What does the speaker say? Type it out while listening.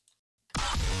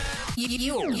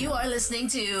You are listening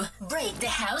to Break the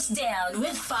House Down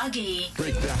with Foggy.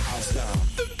 Break the house down.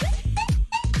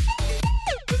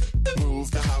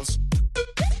 Move the house.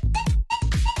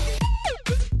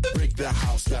 Break the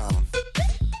house down.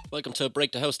 Welcome to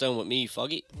Break the House Down with me,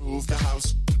 Foggy. Move the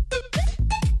house.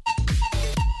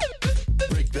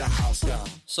 Break the house down.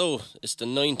 So, it's the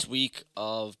 9th week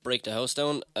of Break the House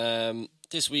Down.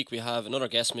 This week we have another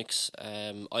guest mix.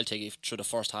 I'll take you through the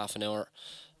first half an hour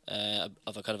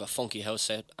of a kind of a funky house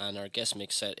set, and our guest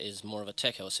mix set is more of a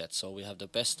tech house set, so we have the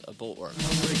best of both worlds.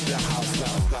 Break the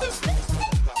house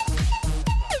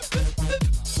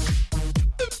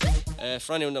down.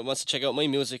 For anyone that wants to check out my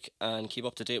music and keep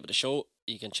up to date with the show,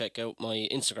 you can check out my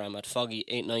Instagram at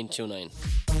Foggy8929.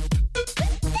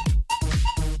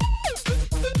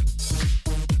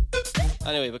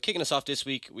 Anyway, but kicking us off this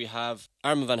week, we have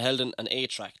Armin van Helden and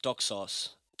A-Track, Duck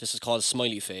Sauce. This is called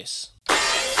Smiley Face.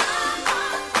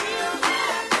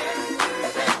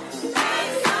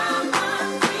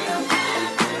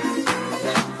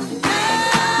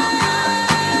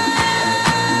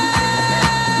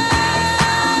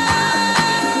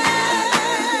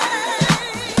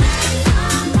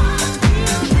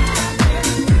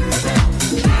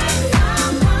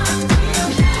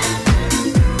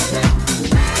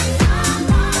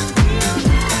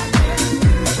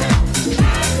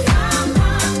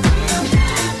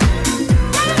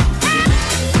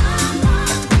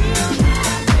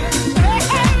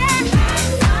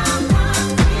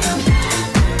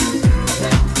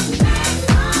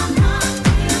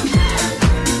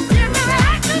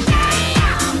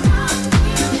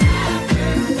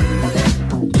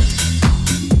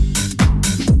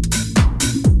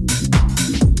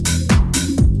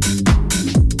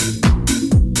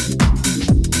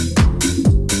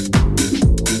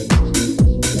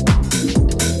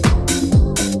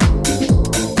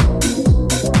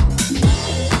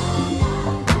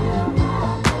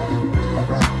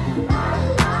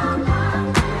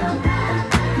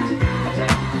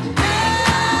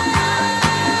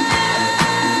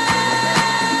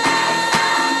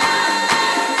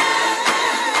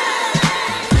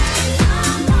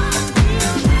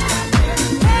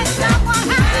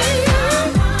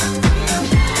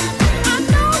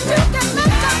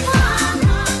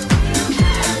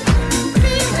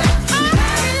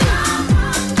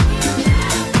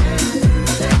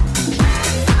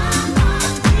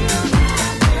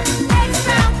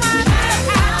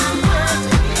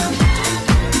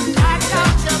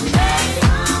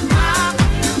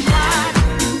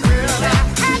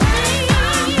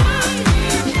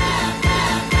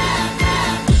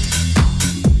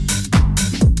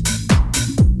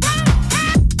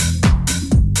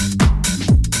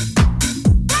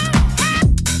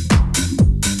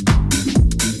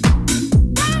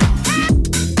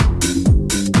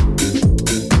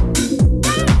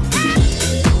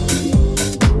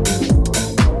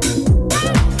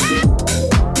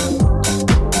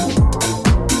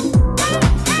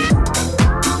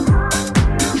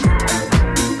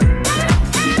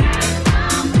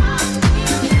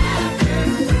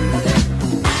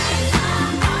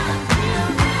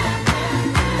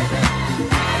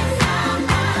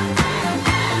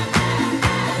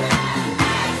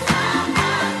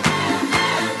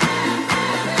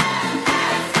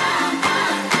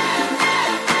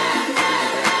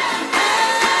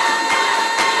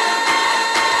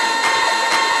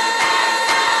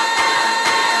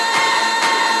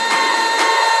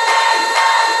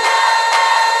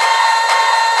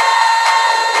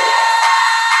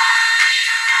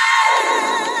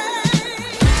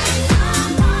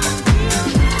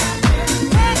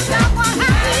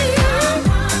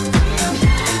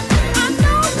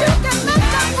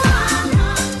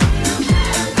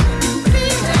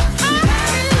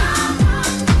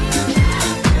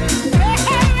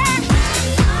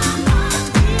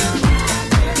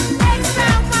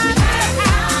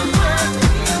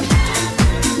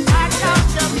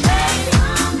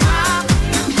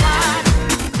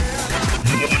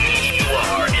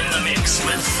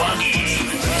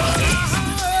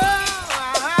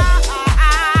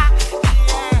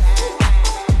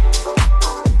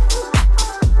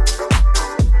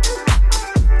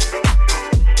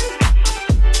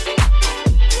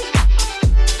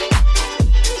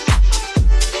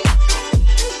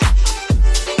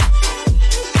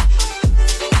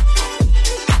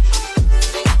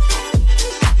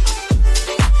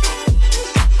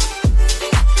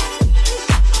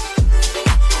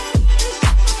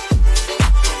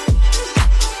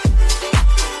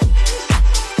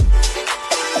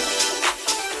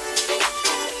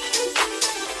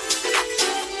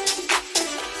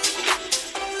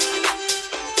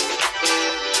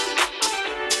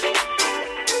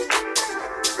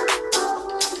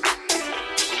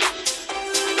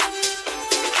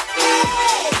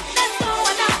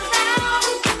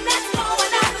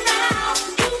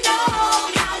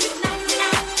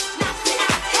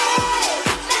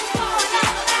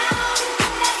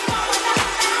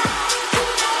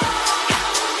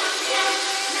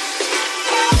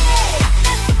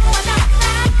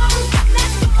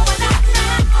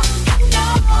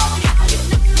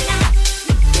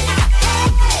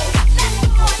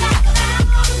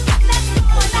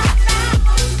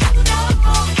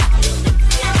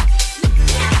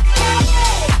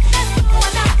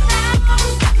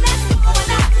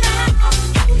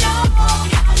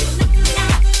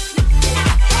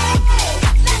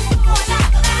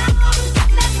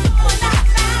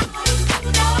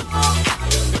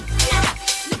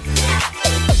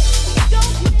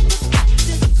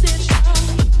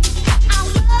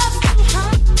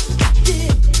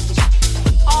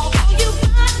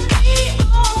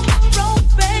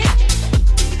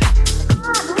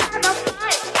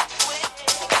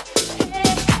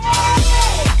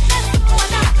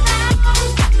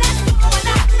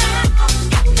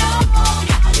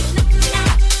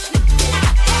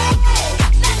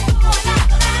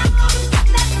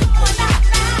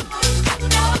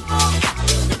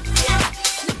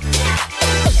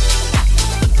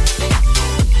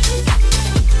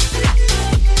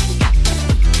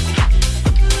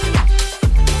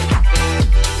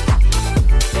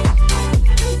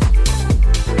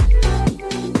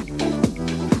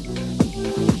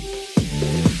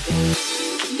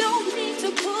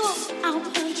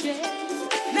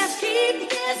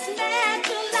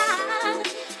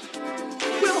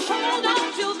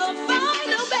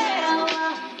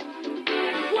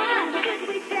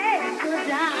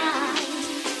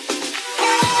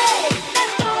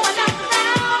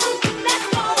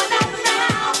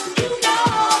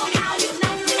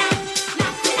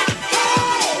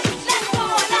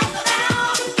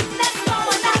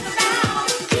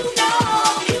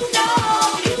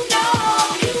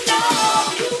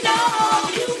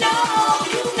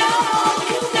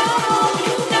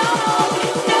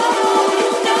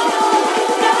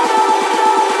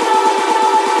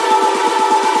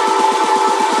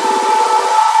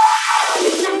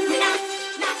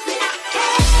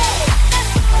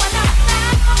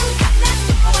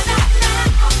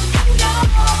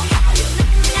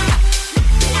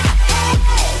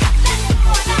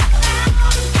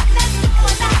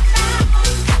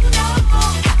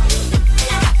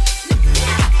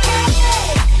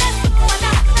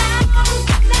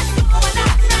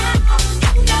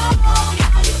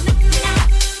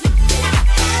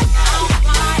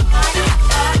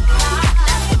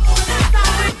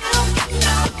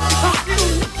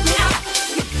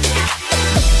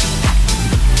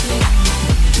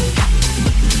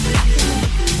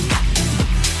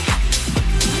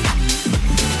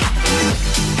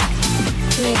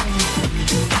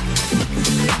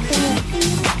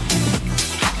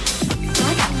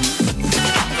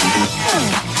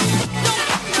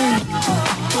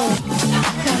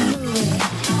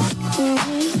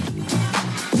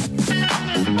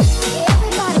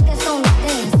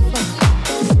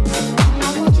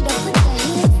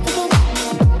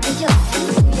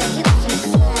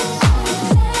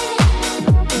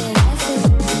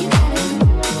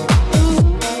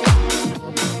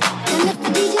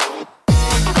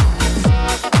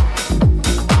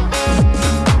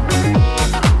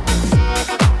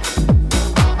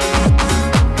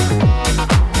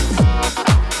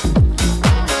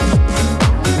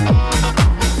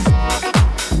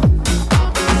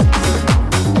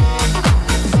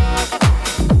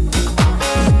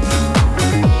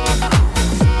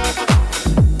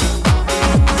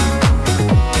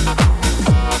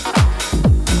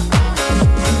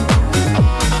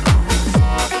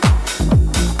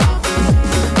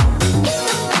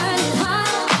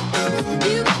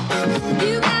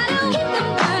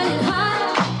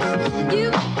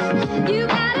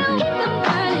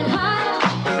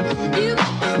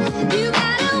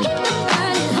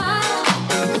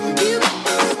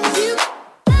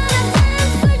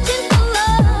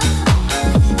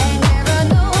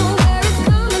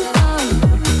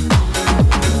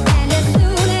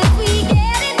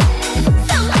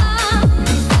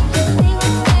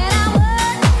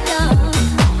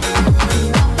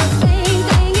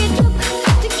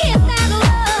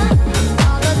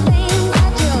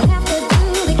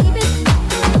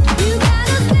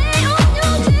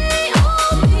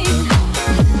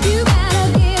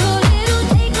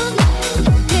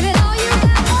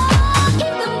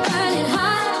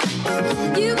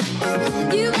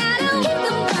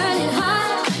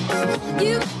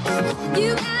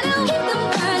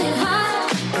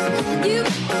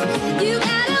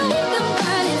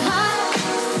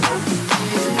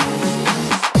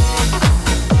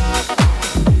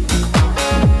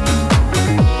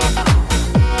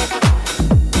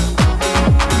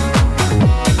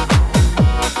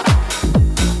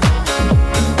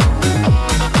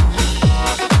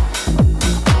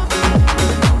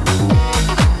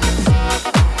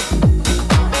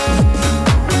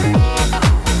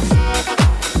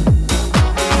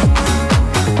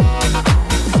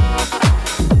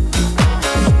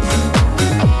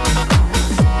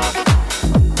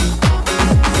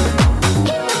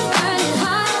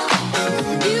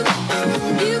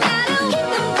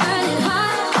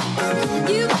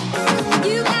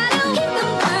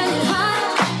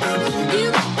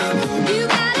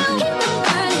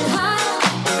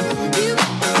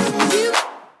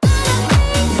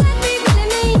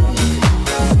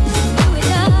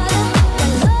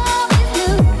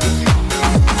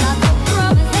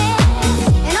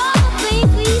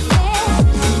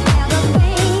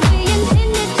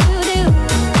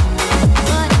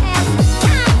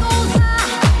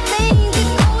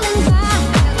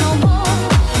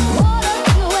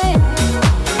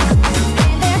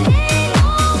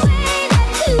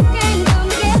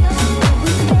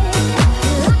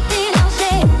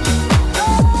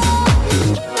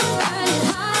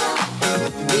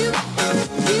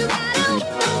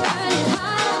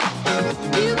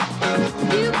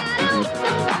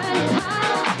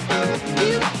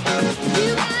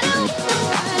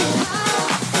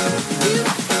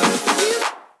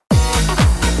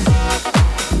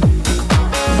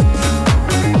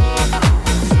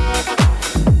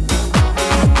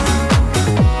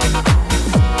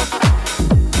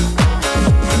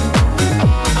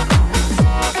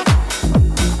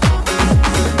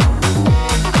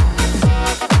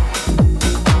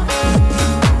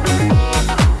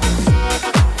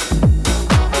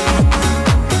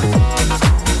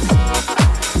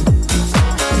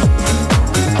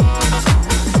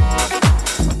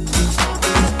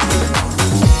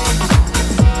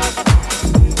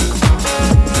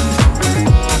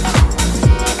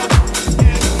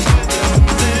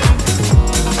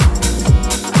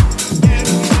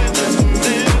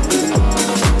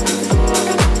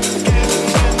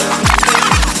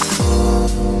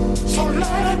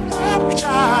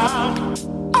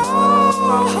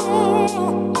 So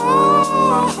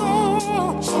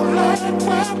let it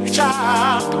rip,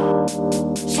 child.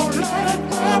 So let it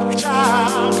rip,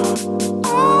 child.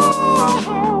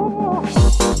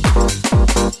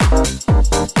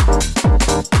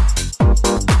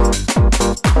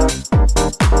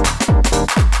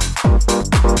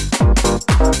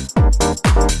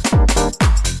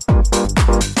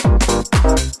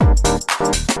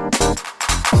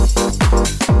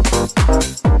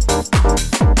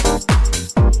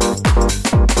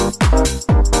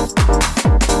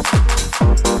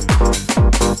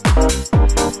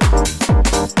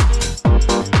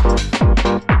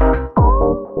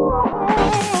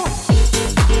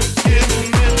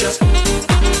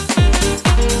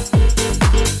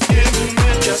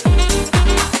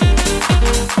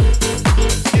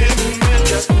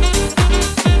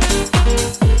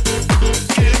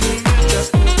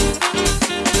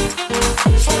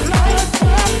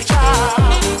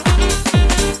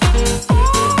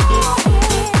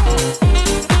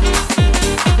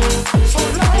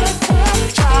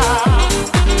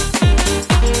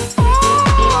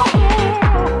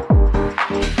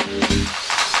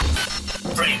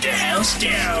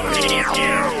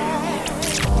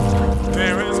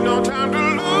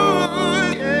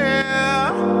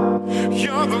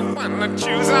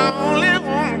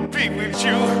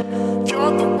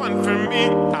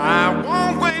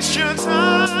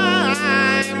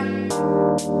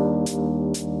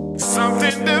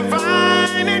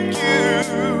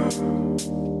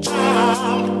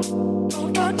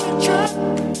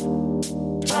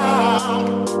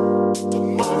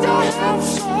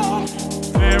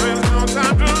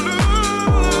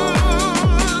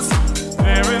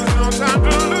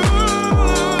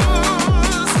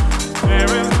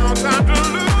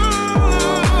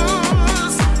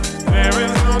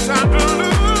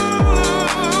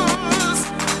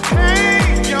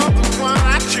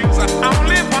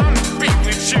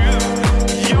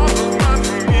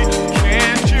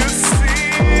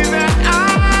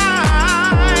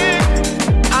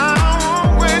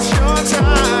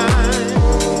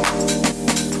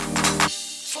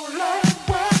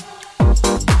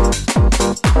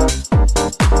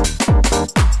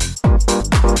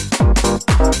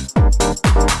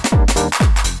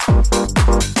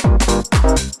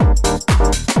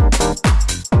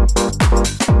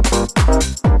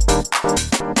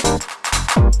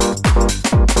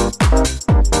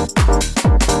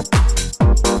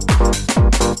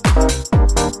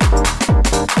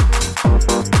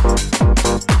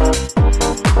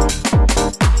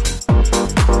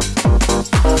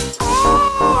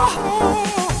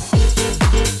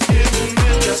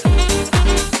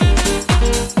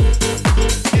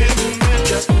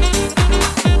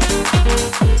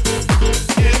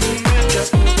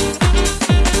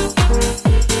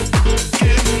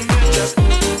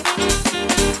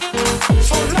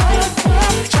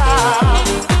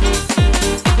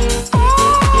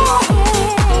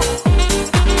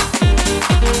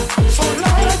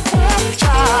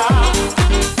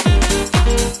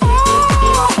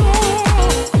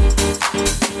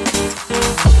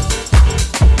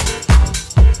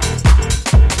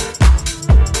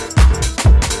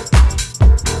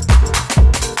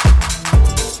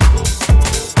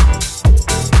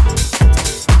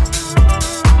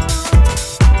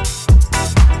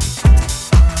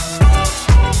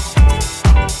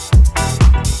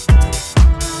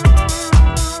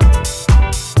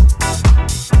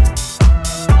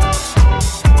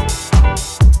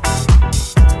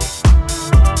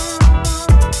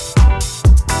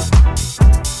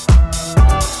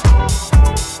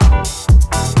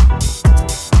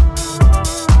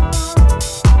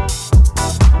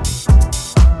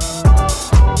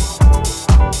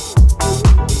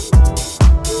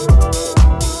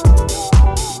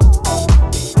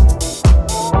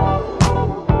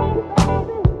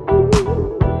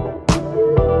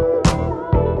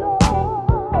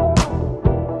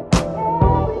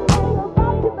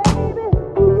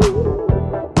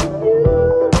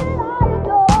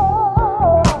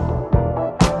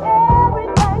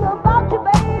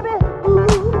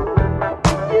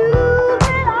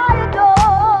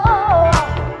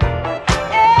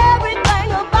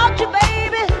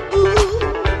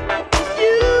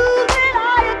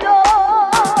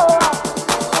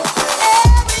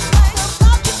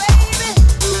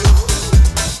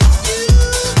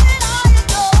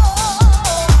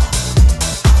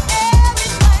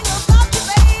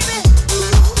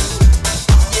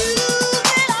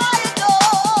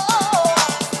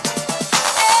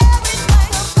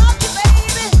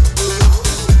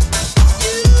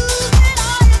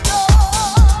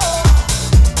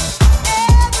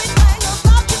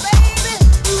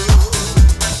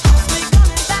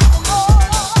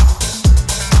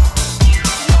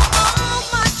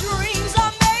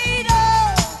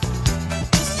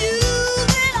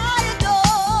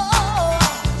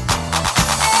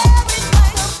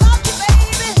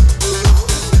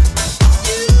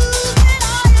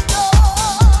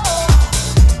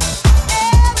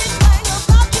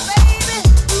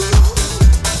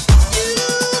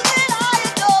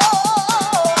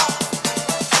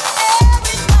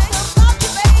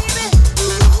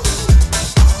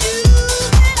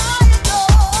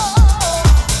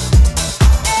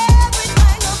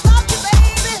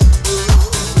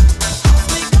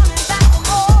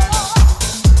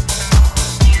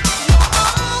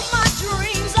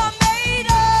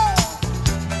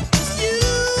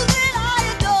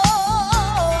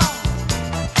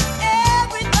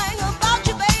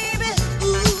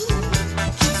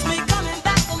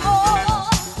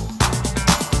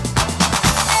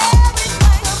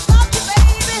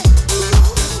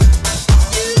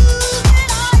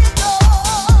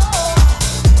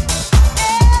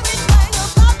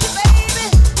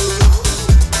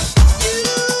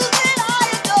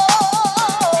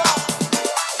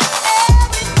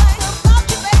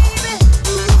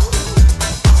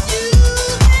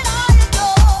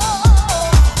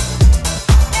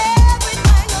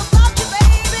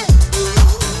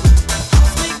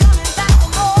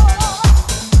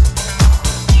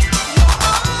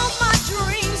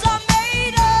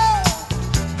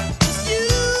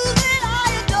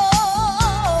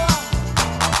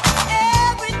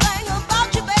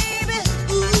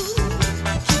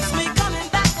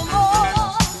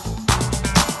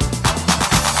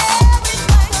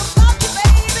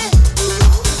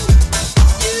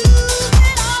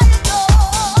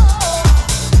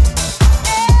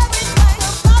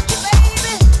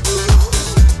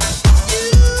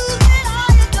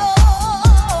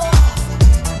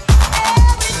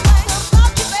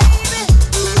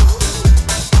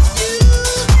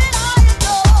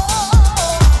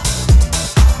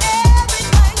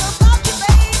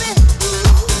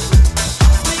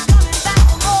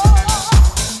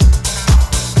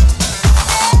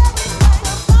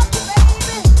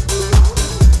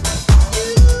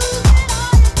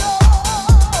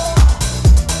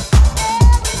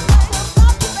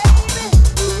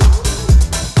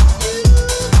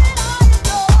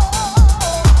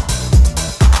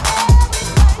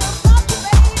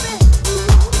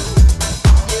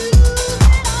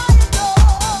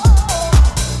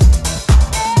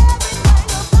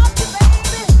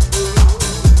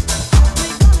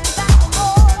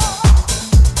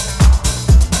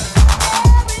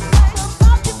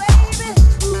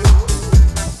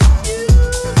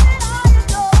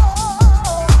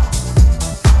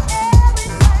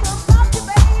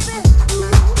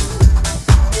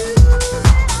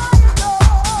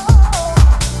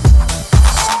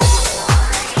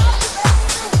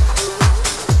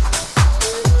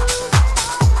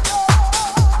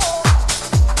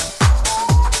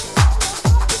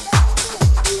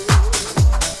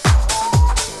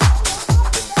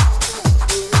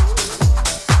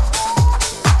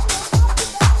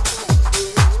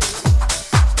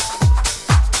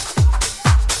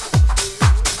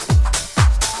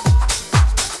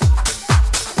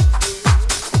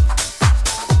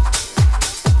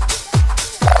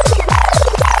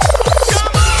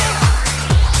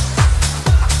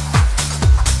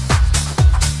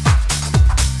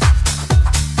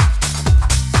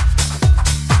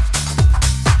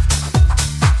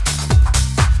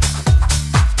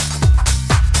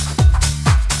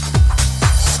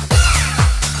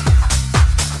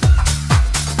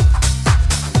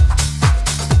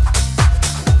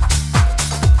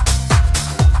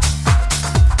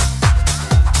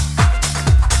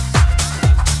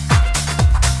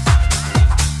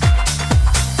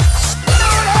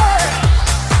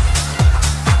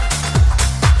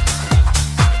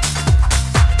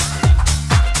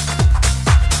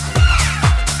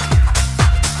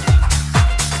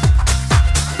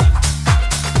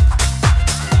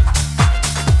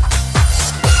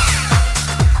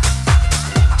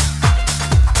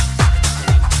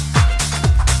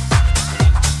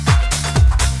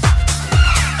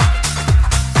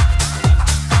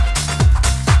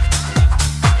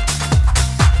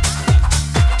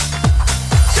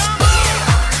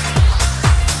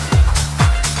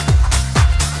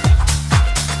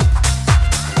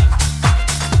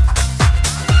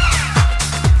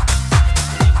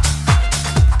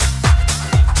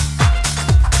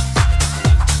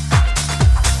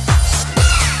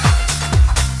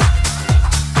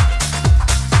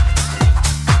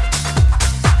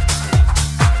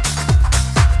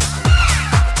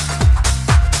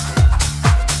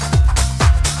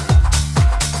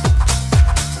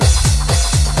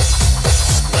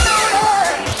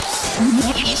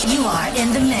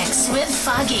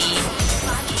 Foggy.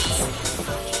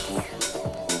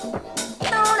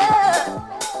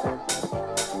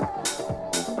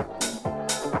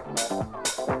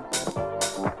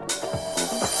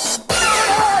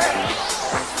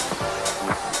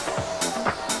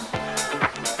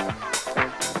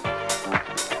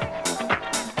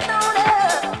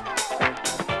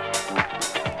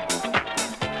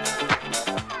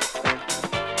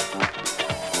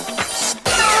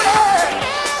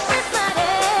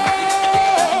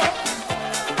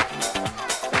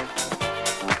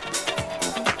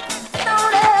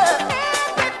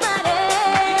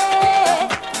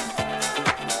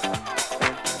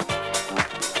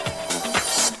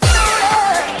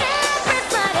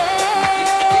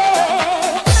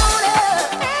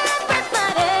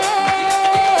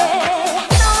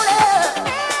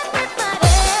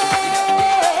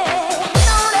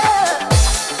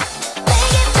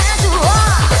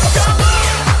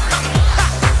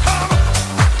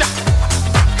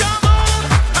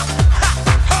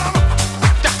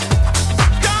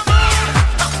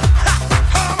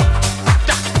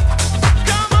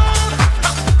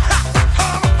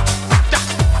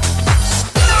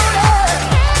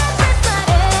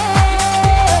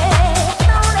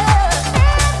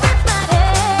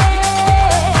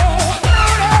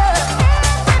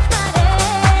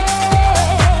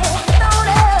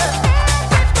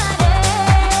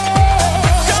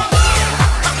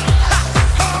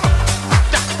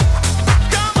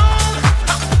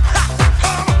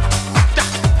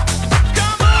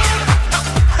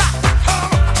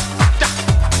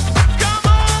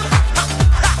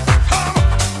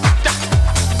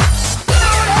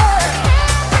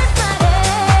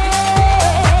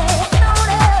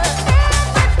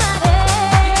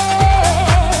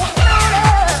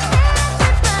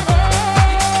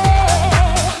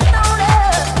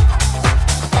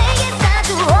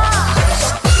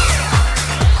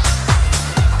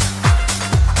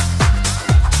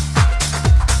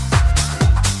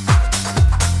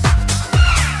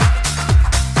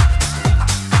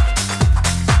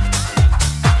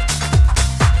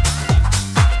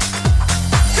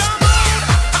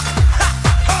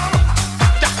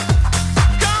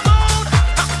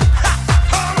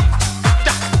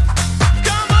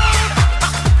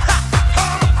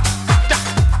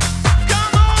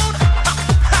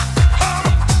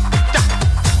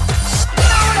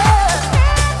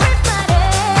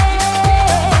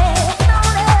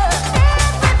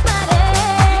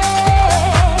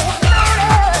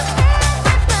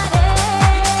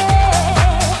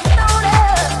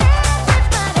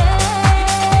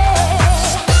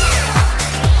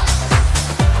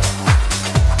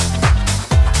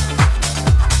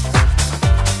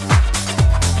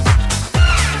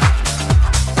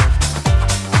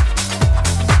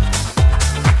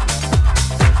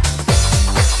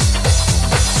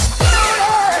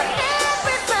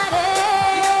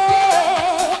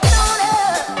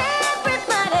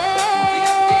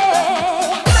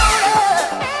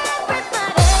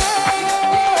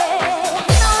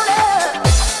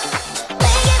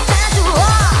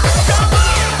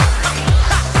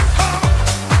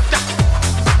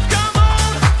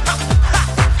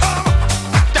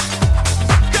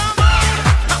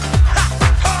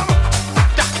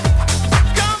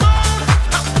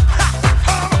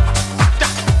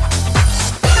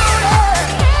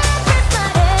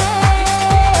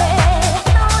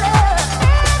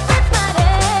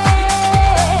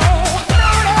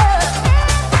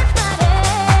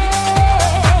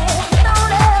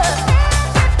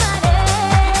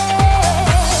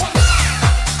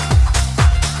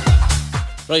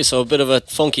 Right, so a bit of a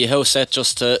funky house set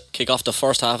just to kick off the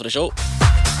first half of the show.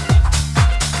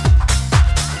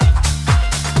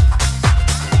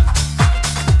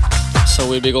 So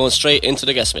we'll be going straight into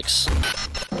the guest mix.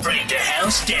 Break the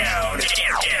house down.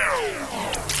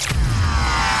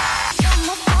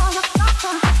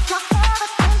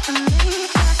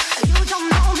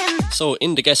 So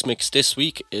in the guest mix this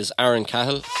week is Aaron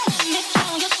Cahill.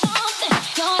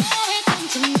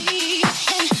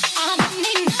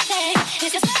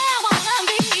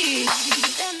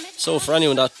 So for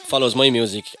anyone that follows my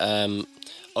music,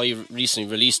 I recently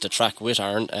released a track with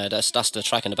Aaron. That's the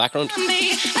track in the background.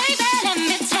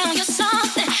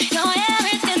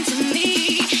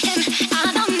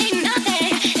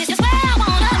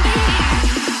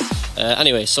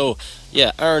 Anyway, so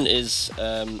yeah, Aaron is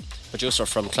producer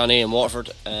from Clonea in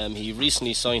Waterford. He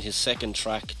recently signed his second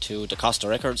track to Da Costa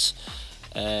Records.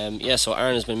 So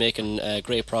Aaron has been making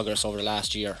great progress over the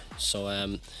last year.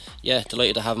 So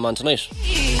delighted to have him on tonight.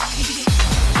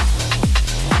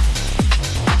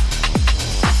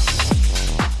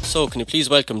 So, can you please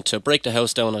welcome to Break the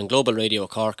House Down on Global Radio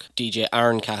Cork, DJ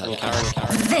Aaron Cahill.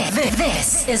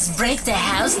 This is Break the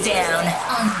House Down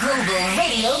on Global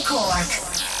Radio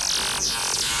Cork.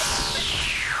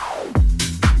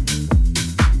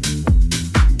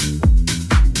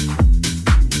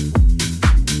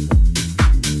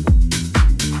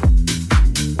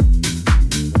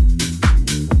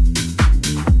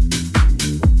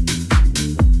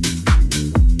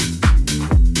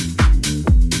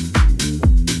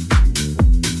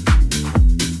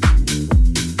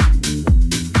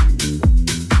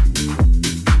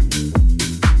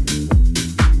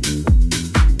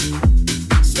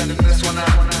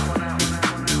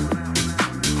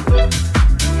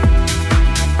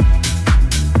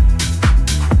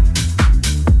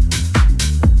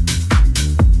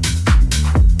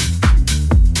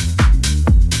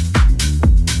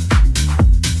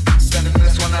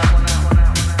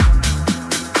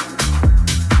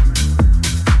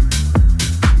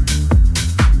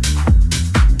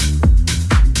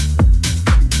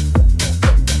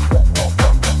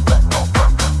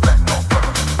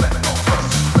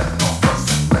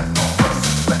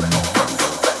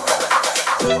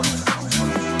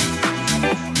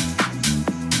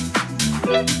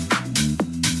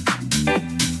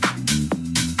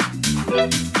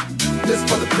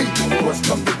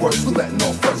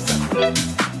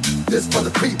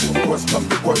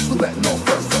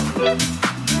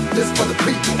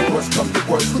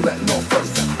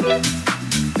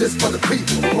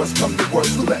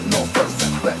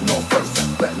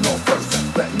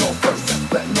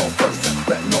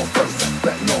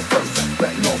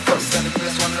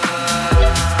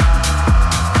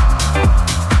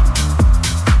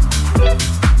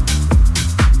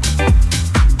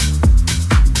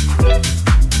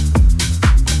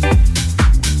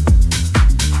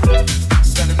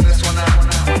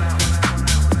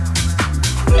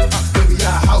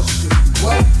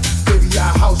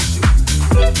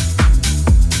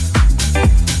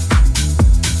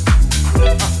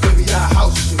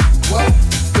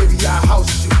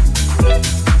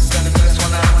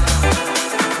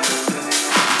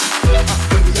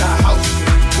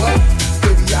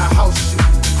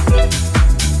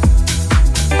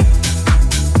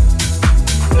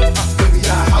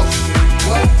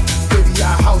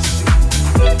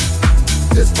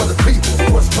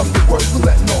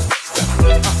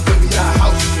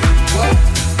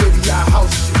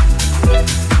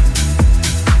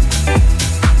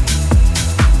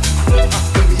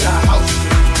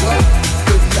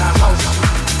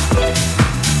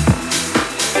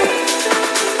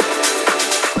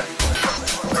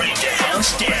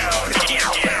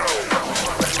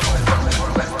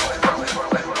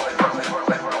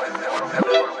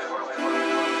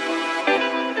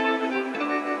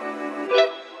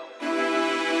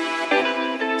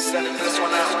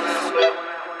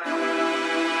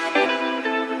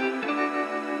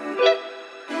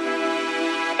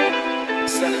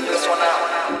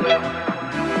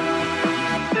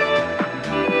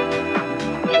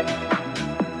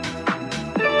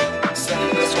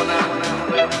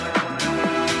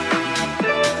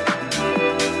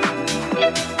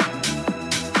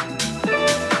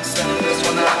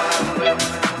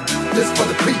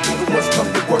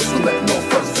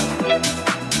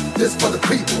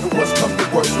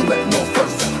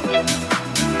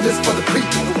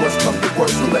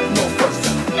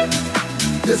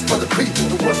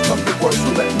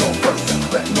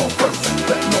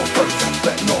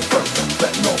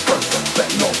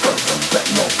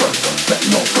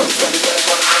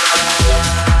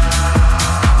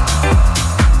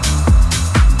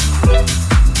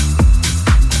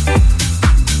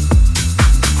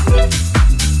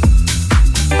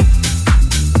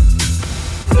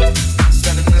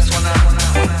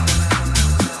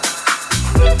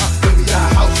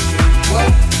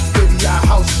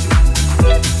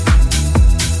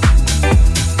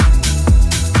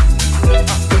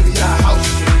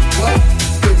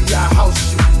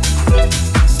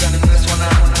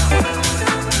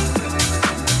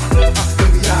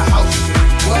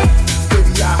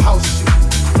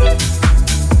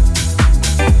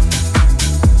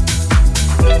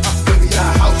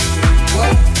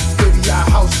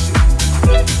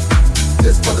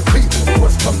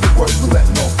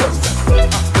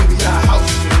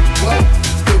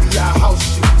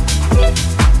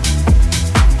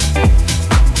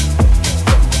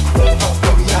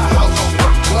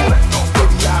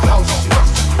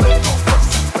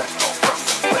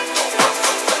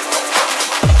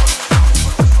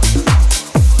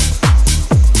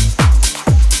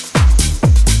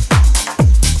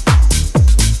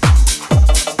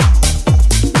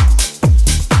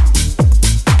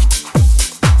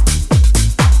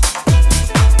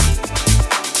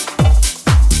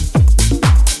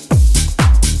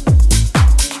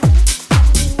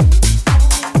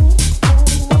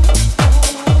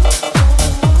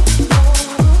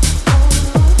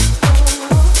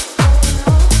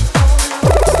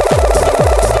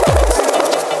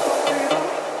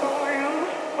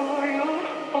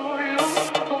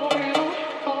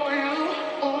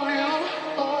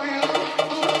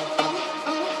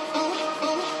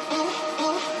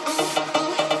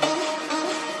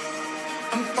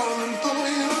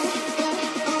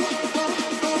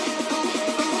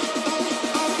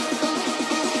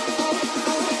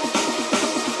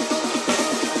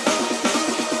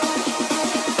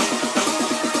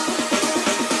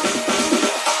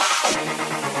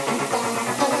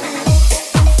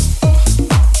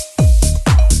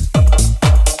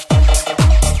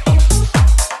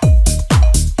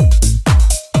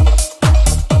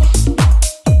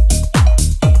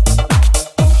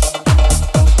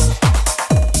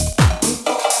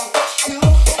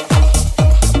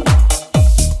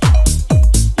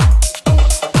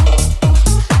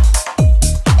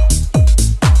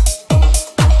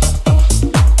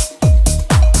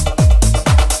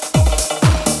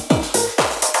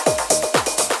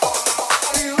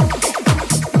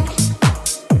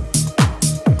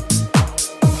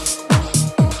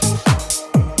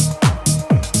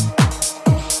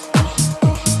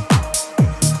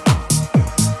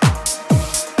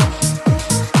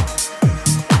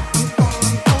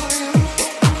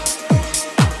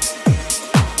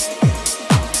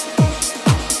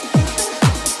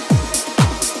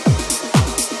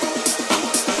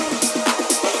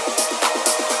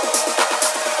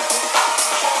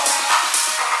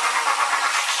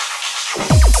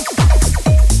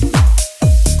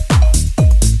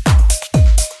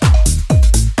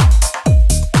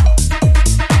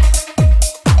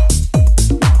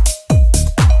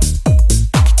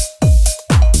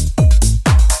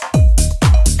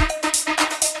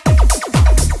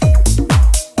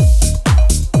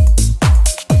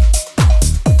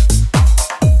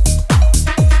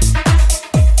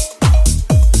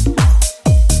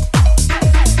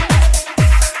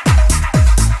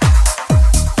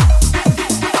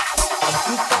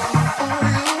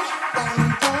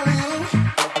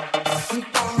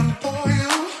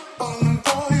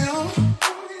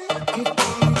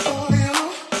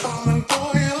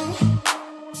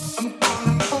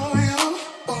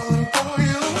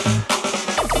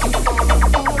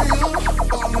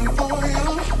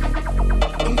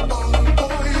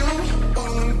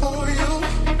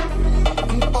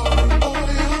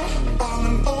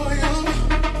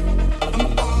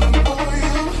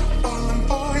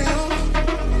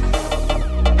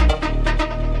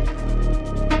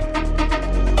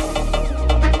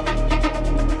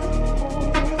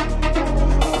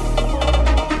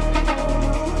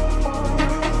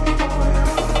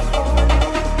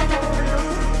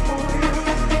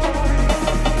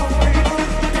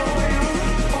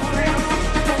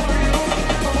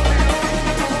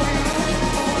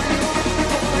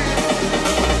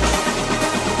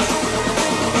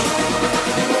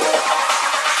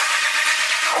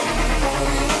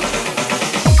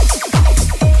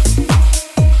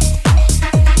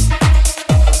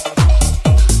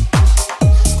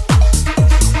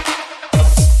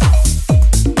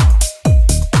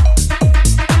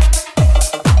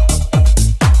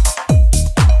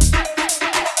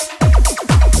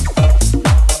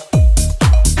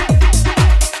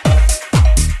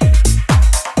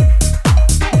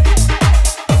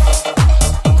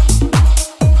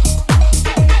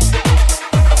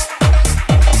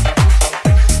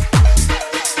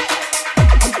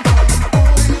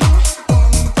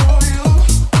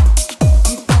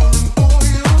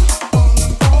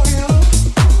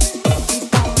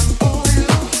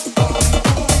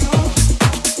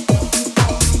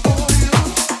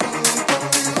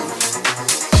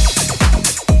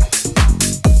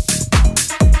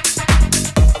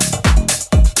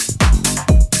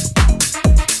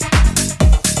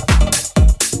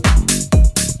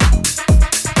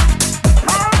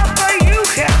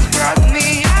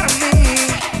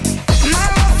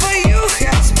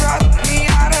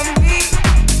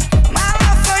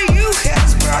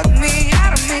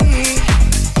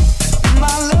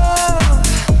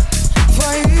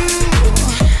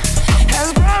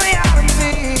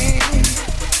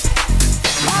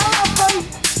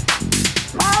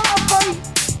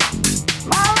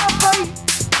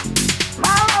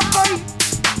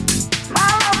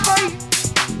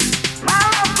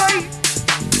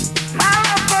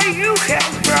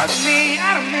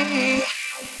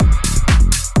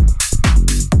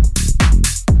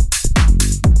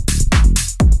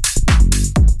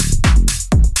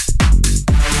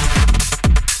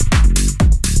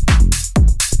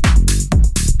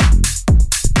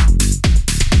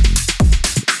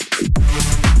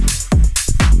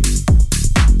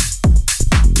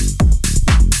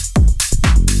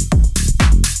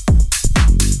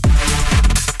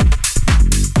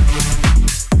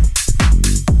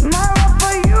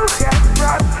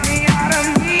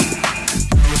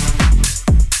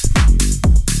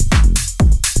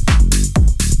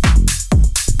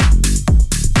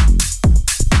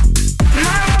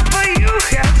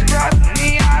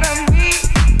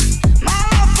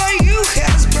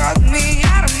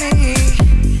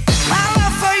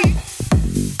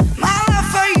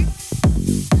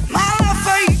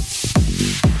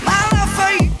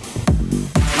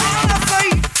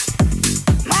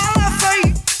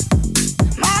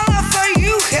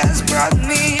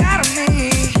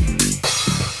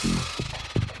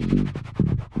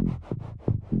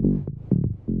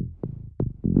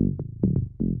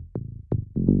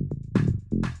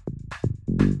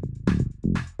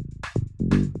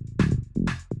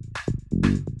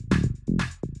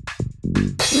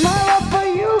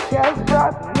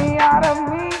 brought me out of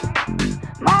me.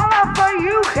 My love for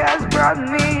you has brought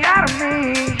me out of me.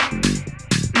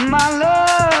 My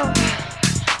love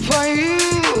for you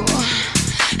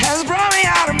has brought me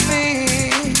out of me.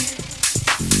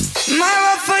 My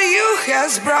love for you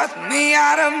has brought me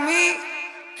out of me.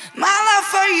 My love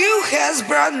for you has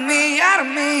brought me out of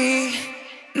me.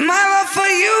 My love for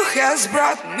you has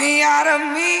brought me out of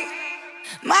me.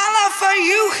 My love for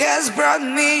you has brought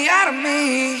me out of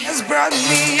me. Has brought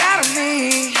me out of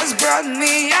me. Has brought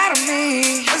me out of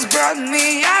me. Has brought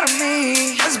me out of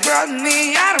me. Has brought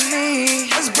me out of me.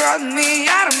 Has brought me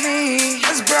out of me.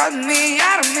 Has brought me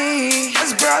out of me.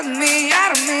 Has brought me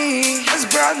out of me. Has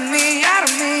brought me out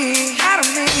of me. Out of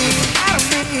me. Out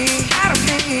of me. Out of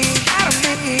me. Out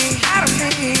of me. Out of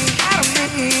me. Out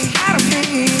of me. Out of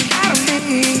me. Out of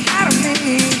me. Out of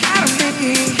me. Out of me. Out of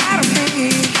me. Out of me.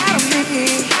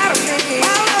 Out of me.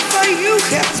 My love for you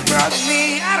has brought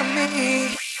me out of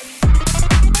me.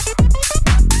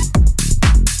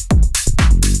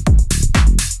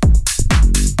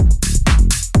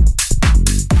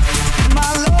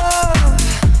 My love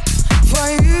for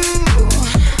you has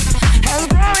brought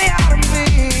me out of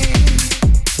me.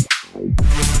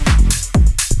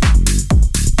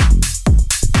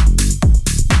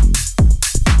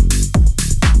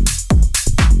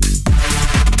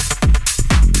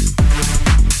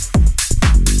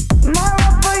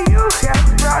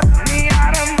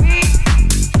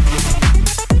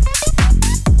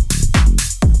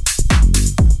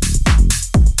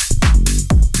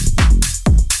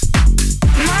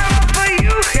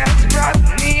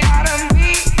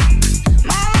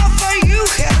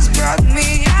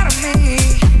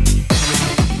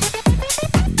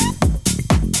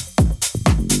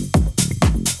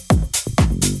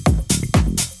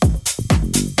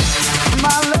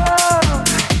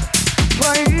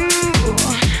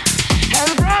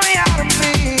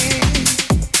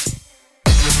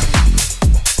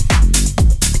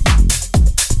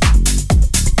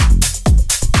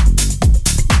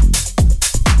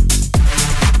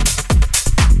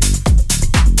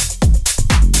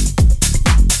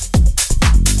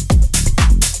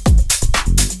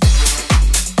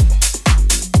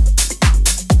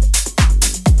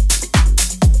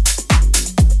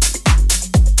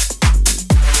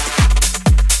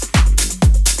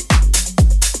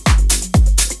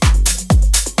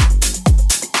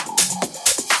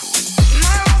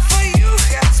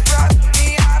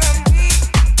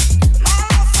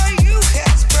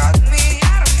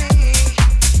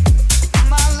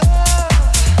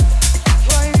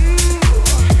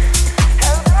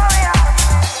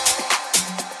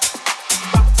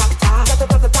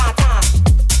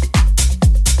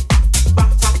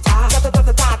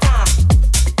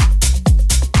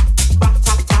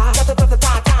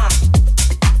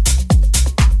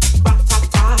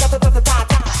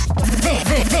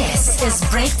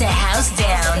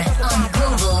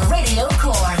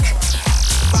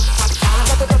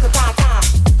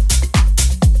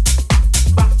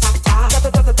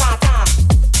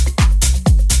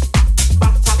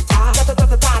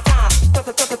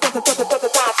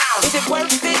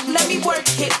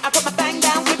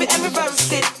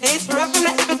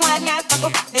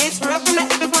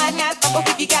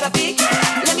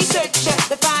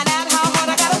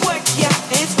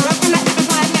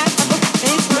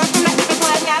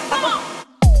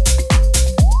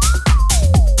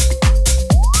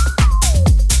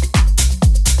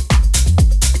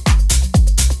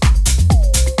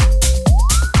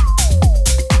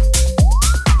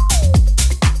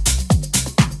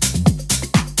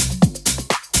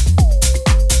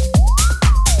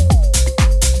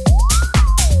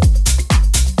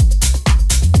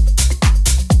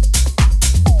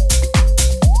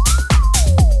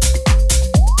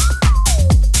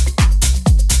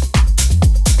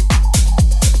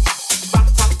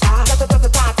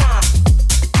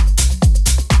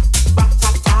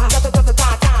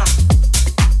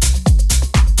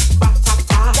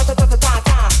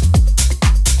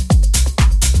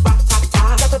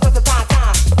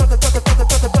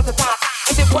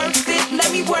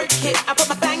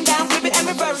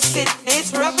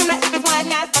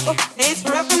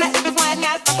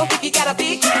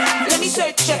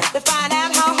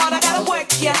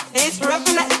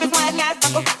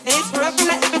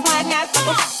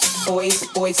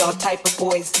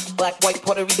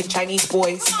 Chinese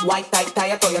boys, white tie,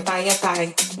 tie, toya,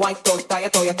 tie, white toya,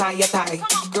 toya, tie.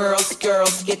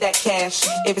 Girls, get that cash.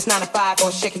 If it's 9 to 5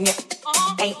 or shaking it.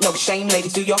 Ain't no shame,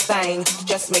 ladies, do your thing.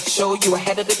 Just make sure you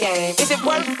ahead of the game. Is it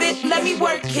worth it? Let me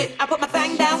work it. I put my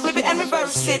thing down, flip it and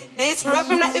reverse it. It's rough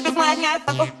from that if it's flying out.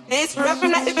 It's rough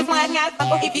from that if it's flying out.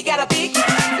 If you got a big,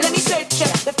 let me search ya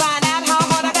to find out how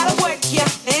hard I gotta work ya.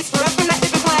 It's rough from that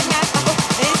if it's flying out.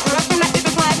 It's rough from that if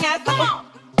it's flying out.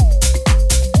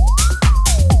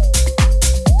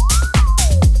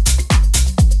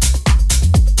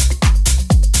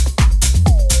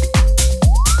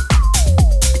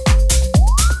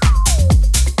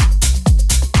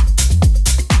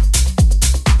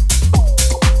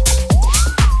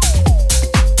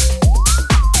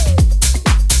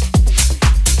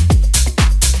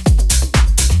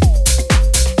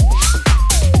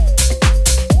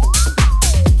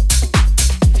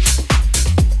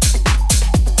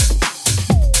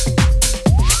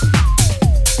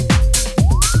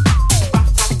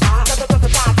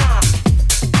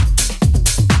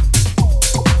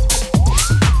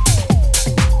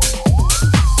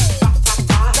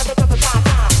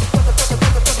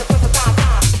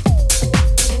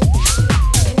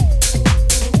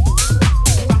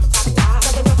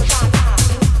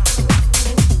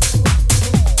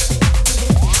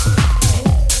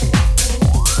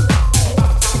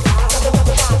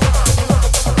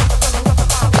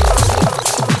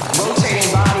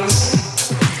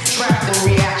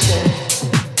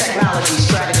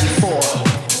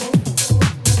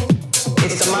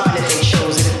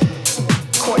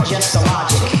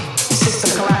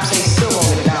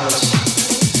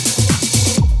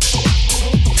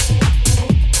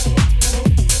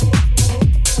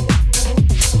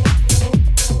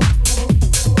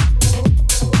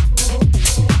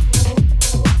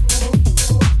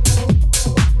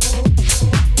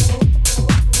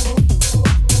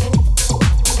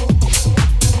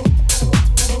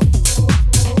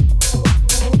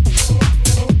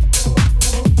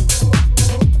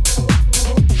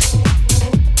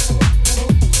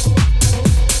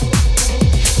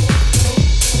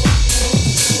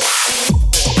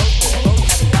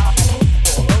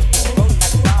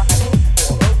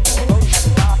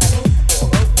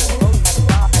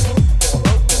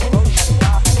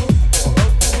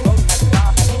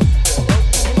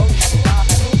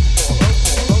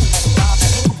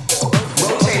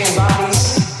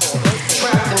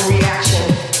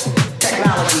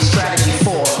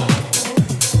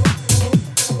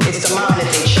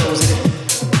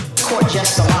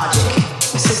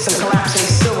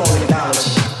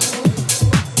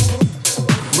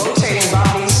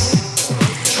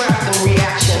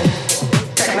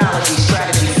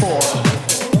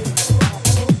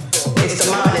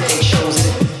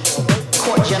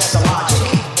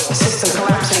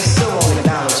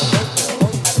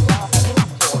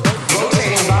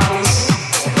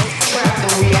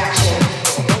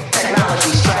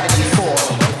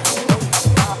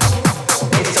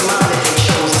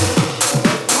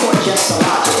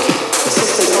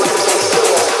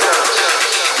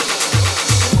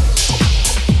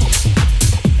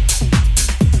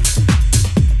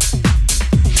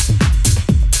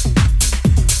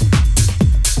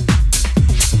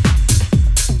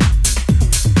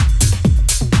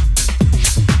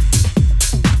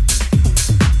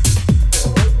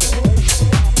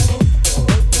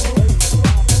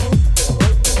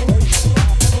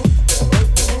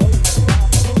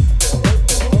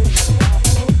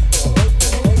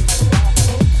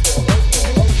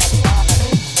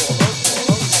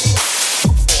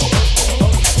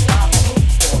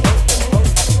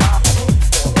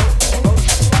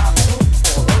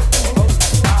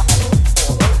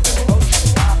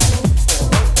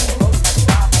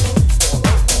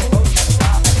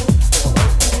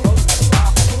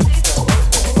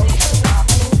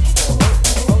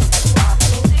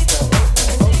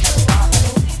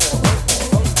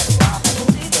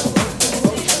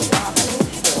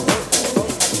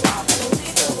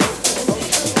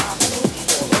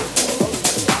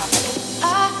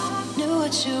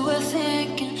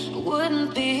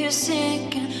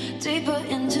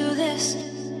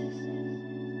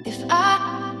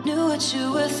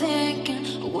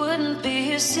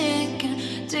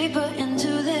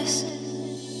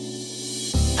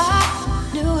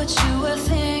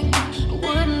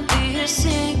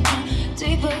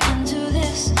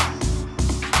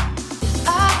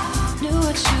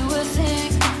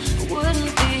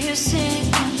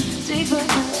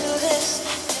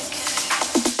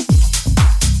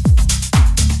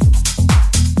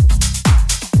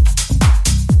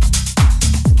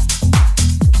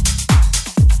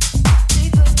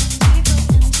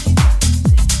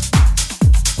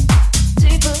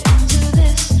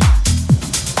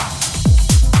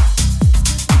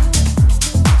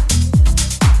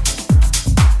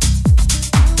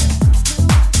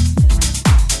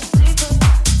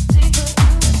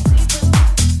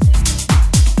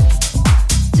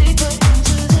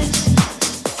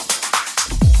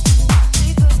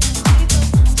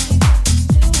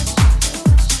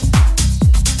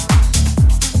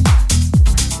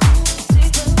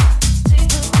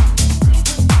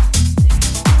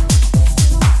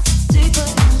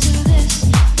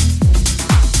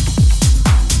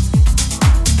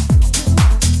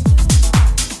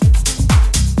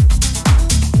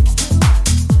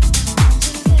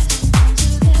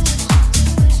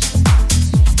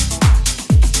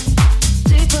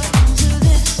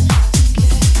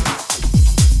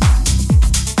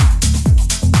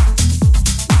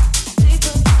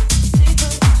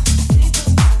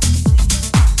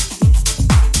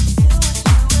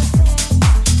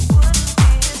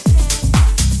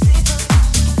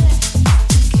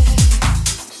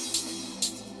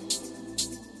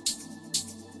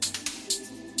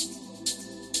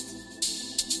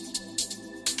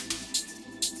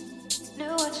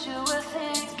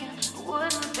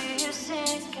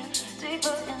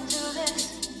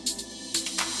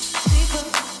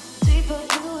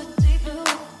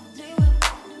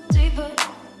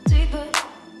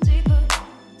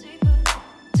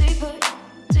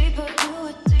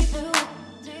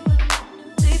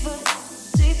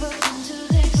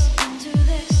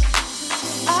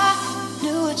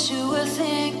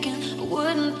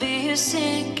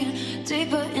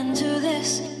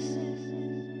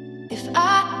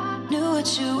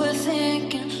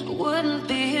 thinking, I wouldn't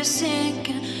be here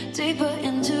sinking deeper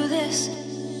into this.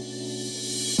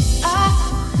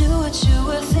 I knew what you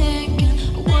were thinking,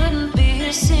 I wouldn't be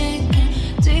here sinking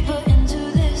deeper into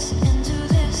this, into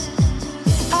this, into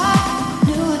this. I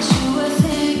knew what you were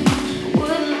thinking, I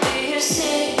wouldn't be here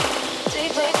sinking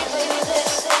deeper into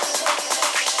this.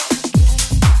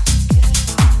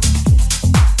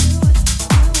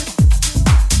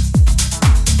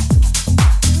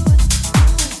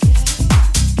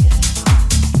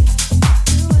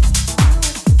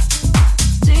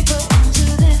 Deeper into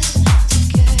this,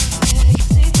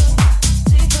 deeper,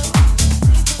 deeper.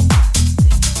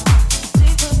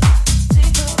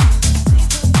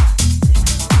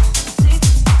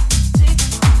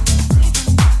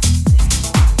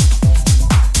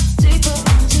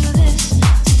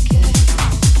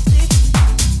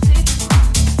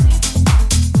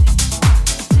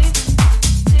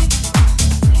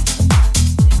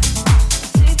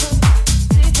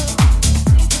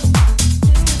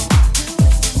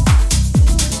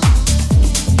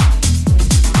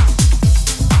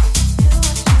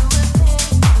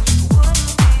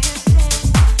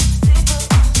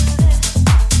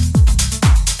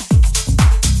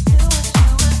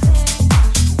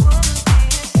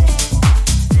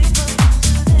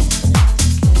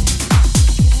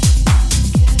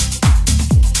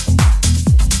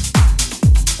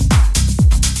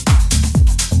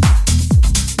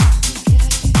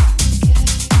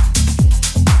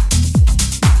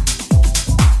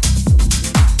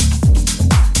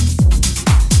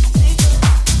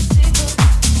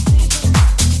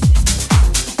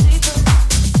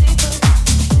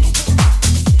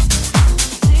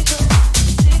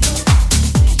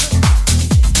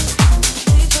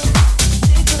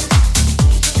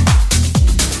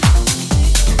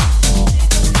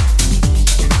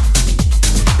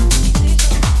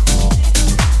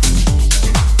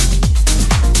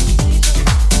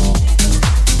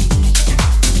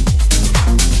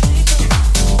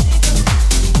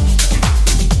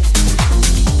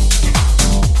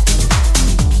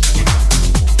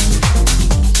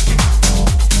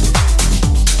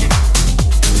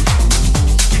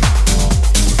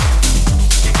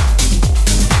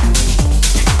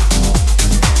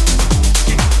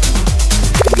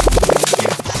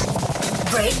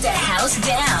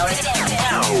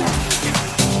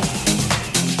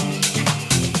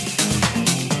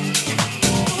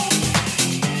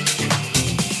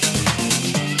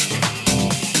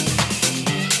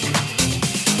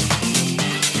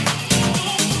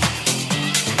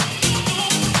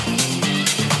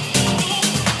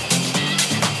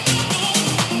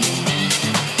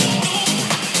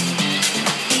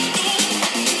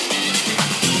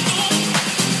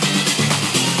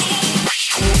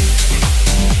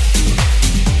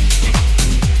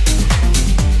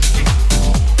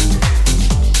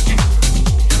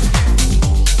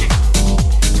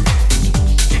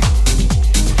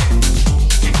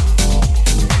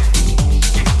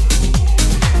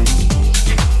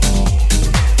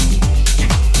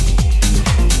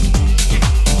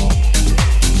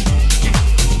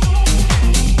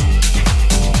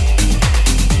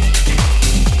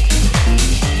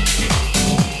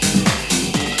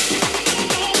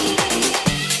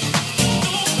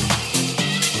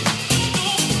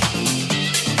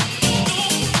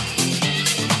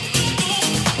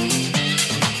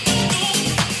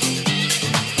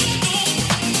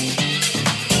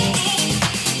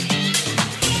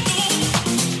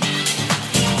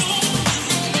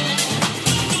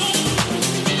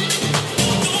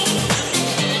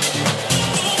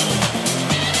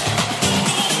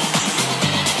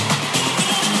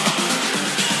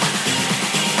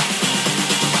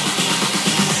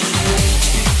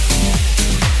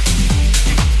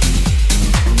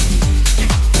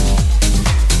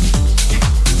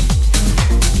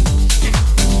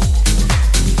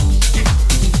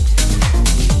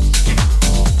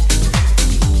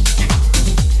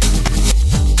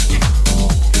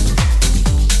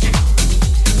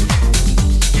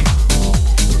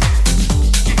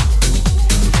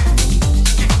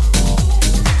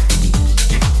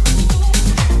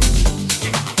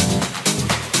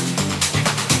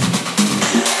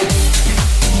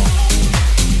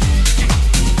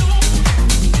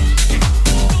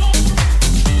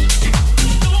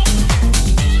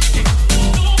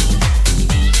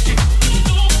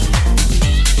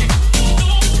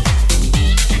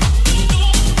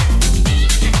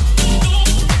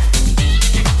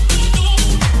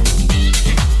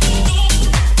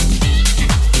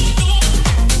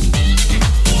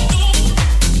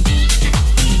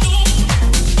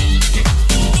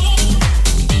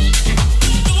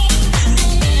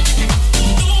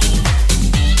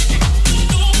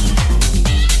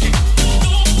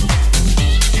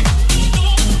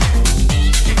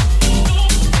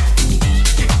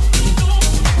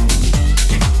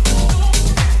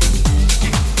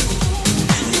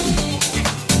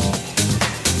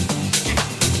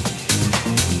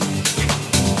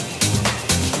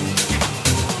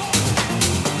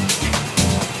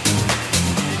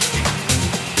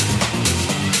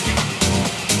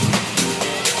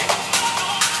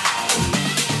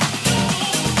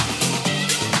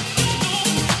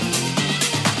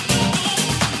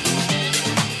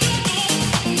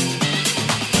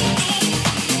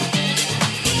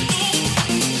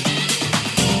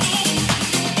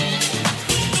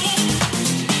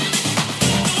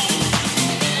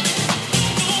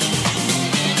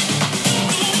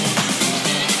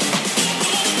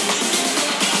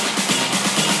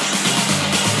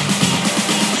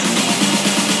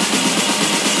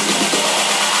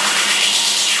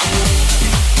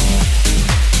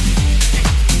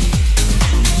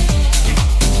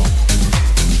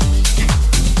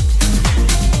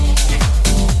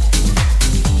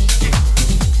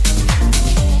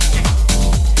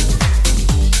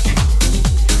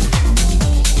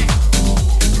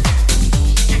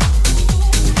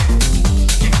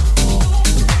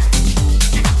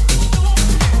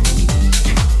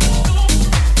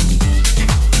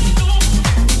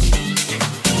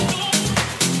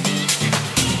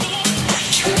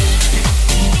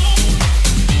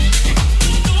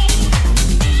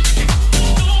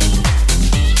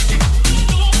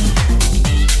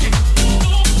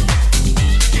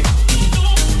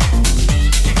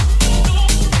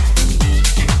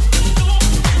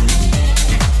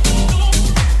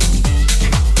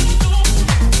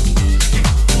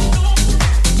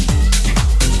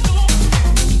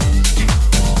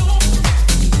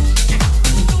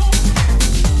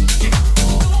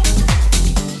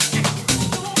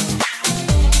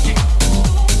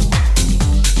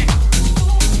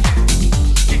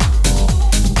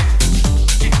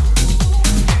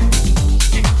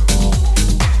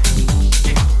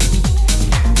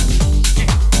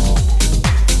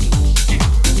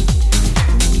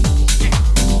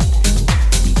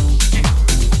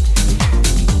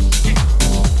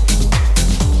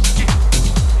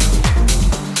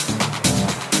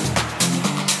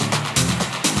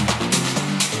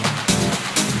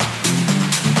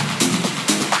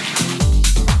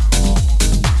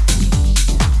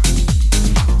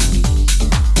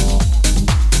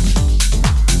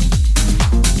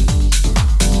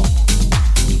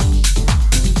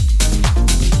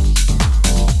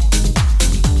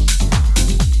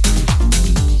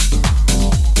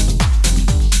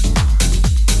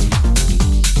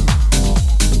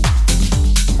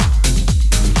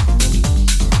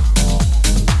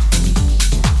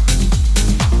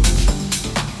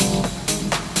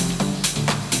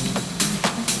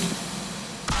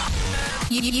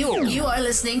 You are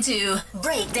listening to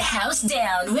Break the House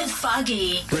Down with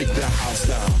Foggy. Break the house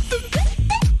down.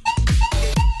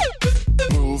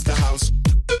 Move the house.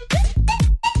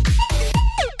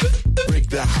 Break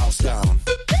the house down.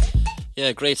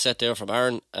 Yeah, great set there from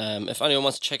Aaron. If anyone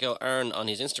wants to check out Aaron on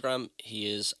his Instagram, he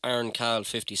is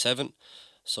AaronCal57.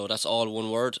 So that's all one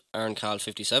word,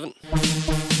 AaronCal57.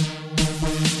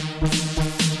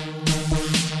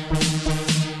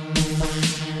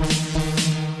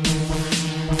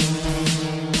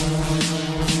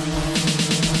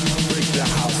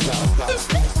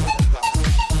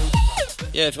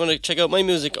 Yeah, if you want to check out my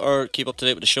music or keep up to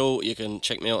date with the show, you can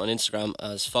check me out on Instagram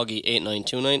as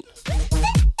Foggy8929.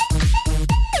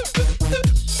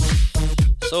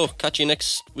 So, catch you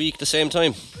next week the same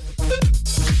time.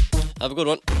 Have a good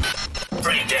one.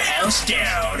 Break the house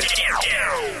down.